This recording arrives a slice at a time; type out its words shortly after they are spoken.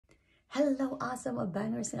Hello, awesome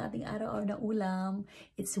bangers ng ating araw-araw na ulam.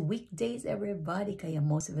 It's weekdays, everybody. Kaya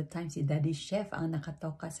most of the time, si Daddy Chef ang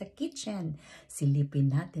nakatoka sa kitchen.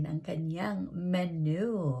 Silipin natin ang kanyang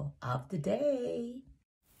menu of the day.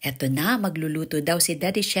 Eto na, magluluto daw si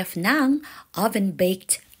Daddy Chef ng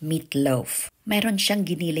oven-baked meatloaf. Mayroon siyang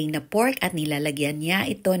giniling na pork at nilalagyan niya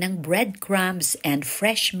ito ng breadcrumbs and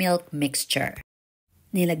fresh milk mixture.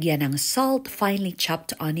 Nilagyan ng salt, finely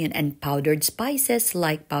chopped onion, and powdered spices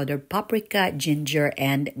like powdered paprika, ginger,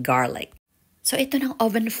 and garlic. So ito ng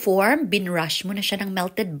oven form, binrush mo na siya ng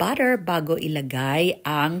melted butter bago ilagay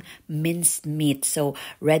ang minced meat. So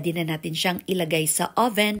ready na natin siyang ilagay sa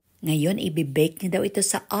oven. Ngayon, ibibake niya daw ito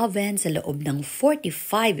sa oven sa loob ng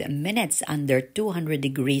 45 minutes under 200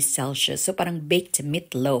 degrees Celsius. So parang baked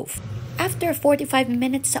meatloaf. After 45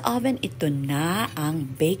 minutes sa oven, ito na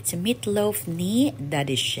ang baked meatloaf ni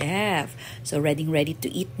Daddy Chef. So ready to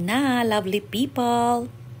eat na, lovely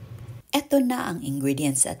people! Ito na ang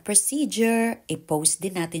ingredients at procedure. I-post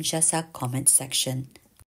din natin siya sa comment section.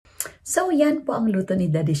 So yan po ang luto ni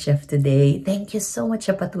Daddy Chef today. Thank you so much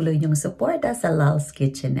sa patuloy niyong support sa Lal's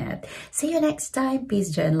Kitchenette. See you next time.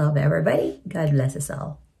 Peace, joy, and love everybody. God bless us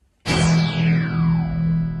all.